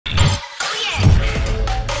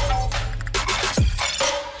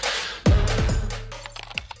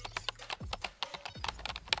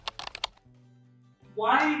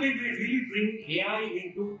did we really bring AI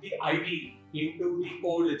into the IDE, into the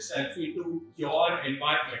code itself, into your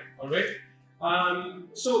environment? All right.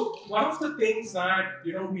 So one of the things that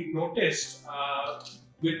we noticed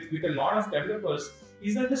with a lot of developers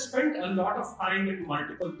is that they spend a lot of time in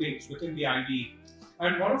multiple things within the IDE,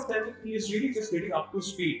 and one of them is really just getting up to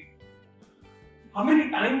speed. How many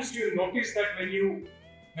times do you notice that when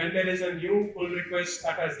there is a new pull request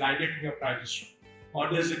that has landed in your branch, or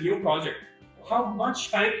there's a new project, how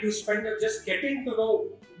much time you spend just getting to know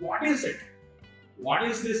what is it? What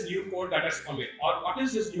is this new code that has come in? Or what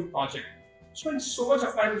is this new project? You spend so much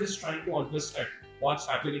of time just trying to understand what's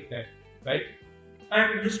happening there, right?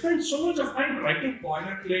 And you spend so much of time writing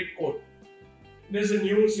boilerplate code. There's a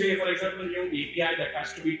new, say for example, new API that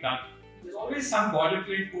has to be done. There's always some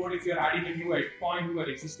boilerplate code if you're adding a new endpoint to an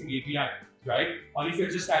existing API, right? Or if you're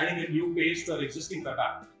just adding a new page to an existing web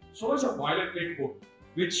app. So much of boilerplate code,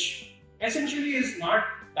 which essentially is not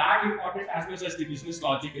that important as much as the business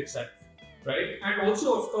logic itself, right? And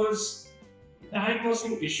also, of course,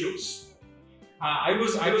 diagnosing issues. I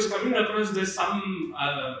was coming across this some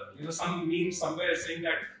meme somewhere saying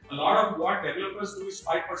that a lot of what developers do is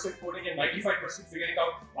 5% coding and 95% figuring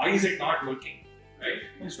out why is it not working, right?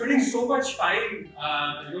 And spending so much time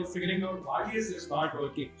figuring out why is this not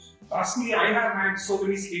working. Trust me, I have had so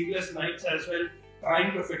many sleepless nights as well,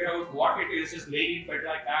 trying to figure out what it is, just laying in bed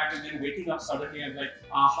like that, and then waking up suddenly and like,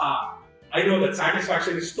 aha, I know that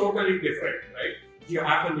satisfaction is totally different, right? If you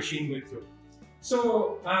have the machine with you.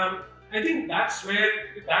 So I think that's where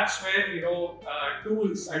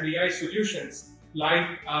tools and AI solutions like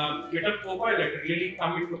GitHub Copilot really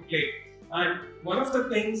come into play. And one of the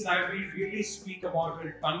things that we really speak about when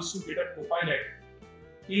it comes to GitHub Copilot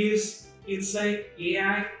is it's an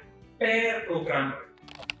AI pair programmer.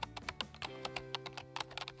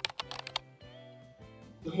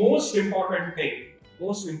 The most important thing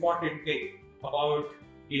about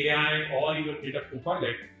AI or even GitHub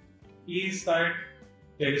Copilot is that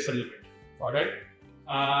there is a limit. Alright,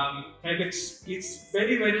 and it's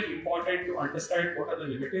very, very important to understand what are the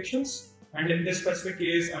limitations. And in this specific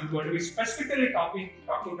case, I'm going to be specifically talking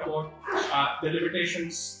about the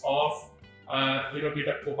limitations of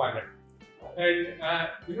GitHub Copilot. And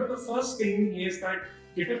the first thing is that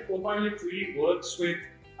GitHub Copilot really works with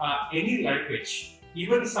any language,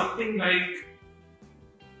 even something like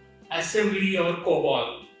assembly or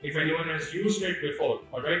COBOL. If anyone has used it before,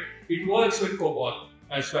 alright, it works with COBOL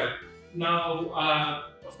as well. Now,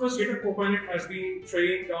 of course, GitHub Copilot has been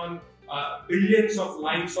trained on billions of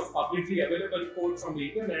lines of publicly available code from the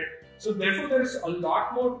internet. So therefore, there is a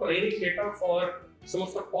lot more training data for some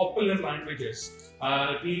of the popular languages,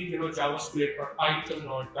 be it JavaScript or Python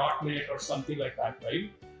or .NET or something like that,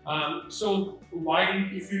 right? So while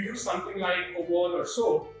if you use something like COBOL or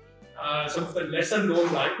so, some of the lesser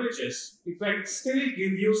known languages, it might still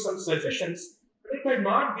give you some suggestions, but it might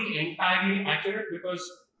not be entirely accurate because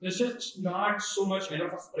there's just not so much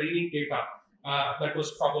enough of training data that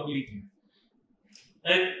was probably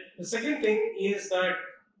there. And the second thing is that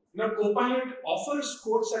Copilot offers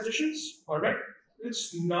code suggestions, alright?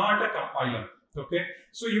 It's not a compiler, okay?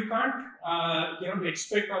 So you can't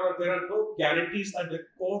expect, or there are no guarantees that the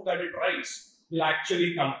code that it writes will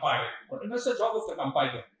actually compile. But that's the job of the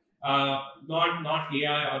compiler, not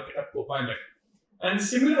AI or GitHub Copilot. And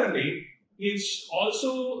similarly, it's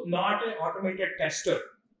also not an automated tester.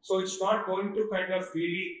 So it's not going to kind of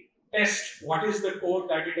really test what is the code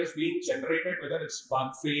that it is being generated, whether it's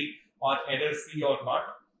bug-free or error-free or not.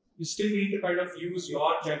 You still need to kind of use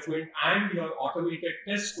your judgment and your automated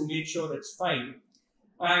test to make sure it's fine.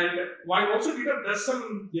 And while also GitHub does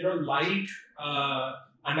some light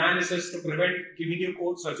analysis to prevent giving you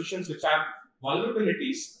code suggestions which have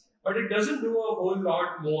vulnerabilities, but it doesn't do a whole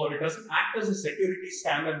lot more. It doesn't act as a security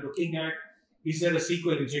scanner looking at, is there a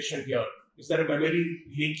SQL injection here? Is there a memory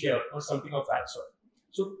leak here or something of that sort?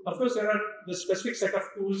 So of course there are the specific set of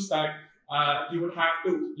tools that you would have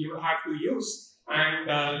to use and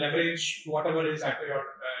leverage whatever is at your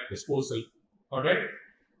disposal. All right,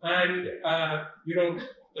 and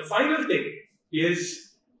the final thing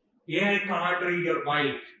is AI can't read your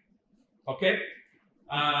mind. Okay,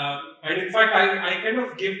 and in fact I kind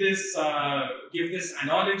of give this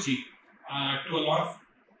analogy to a lot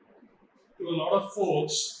of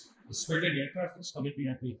folks. Certain aircraft is coming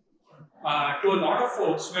behind me. To a lot of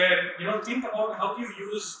folks where, think about how you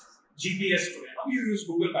use GPS today, how you use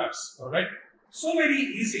Google Maps, alright? So very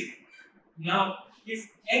easy. Now, if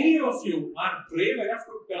any of you are brave enough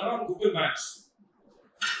to turn on Google Maps,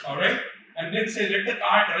 alright, and then say, let the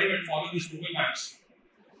car drive and follow these Google Maps,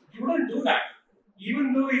 you wouldn't do that.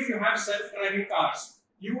 Even though if you have self-driving cars,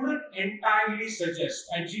 you wouldn't entirely suggest,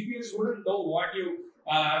 and GPS wouldn't know what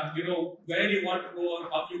where you want to go or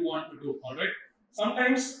how you want to do. All right.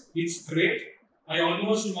 Sometimes it's great. I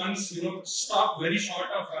almost once, stopped very short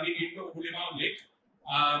of running into Hulimau Lake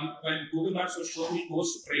when Google Maps was showing me go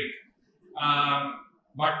straight.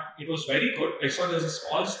 But it was very good. I saw there's a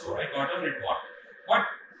small store. I got on and bought. But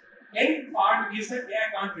end part is that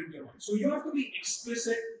I can't read your mind. So you have to be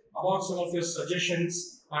explicit about some of your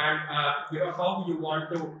suggestions and how you want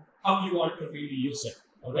to really use it.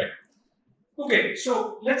 All right. Okay.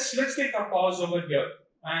 So let's take a pause over here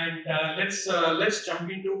and let's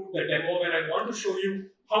jump into the demo where I want to show you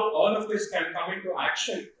how all of this can come into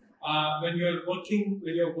action when you're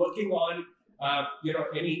working on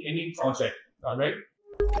any project. All right.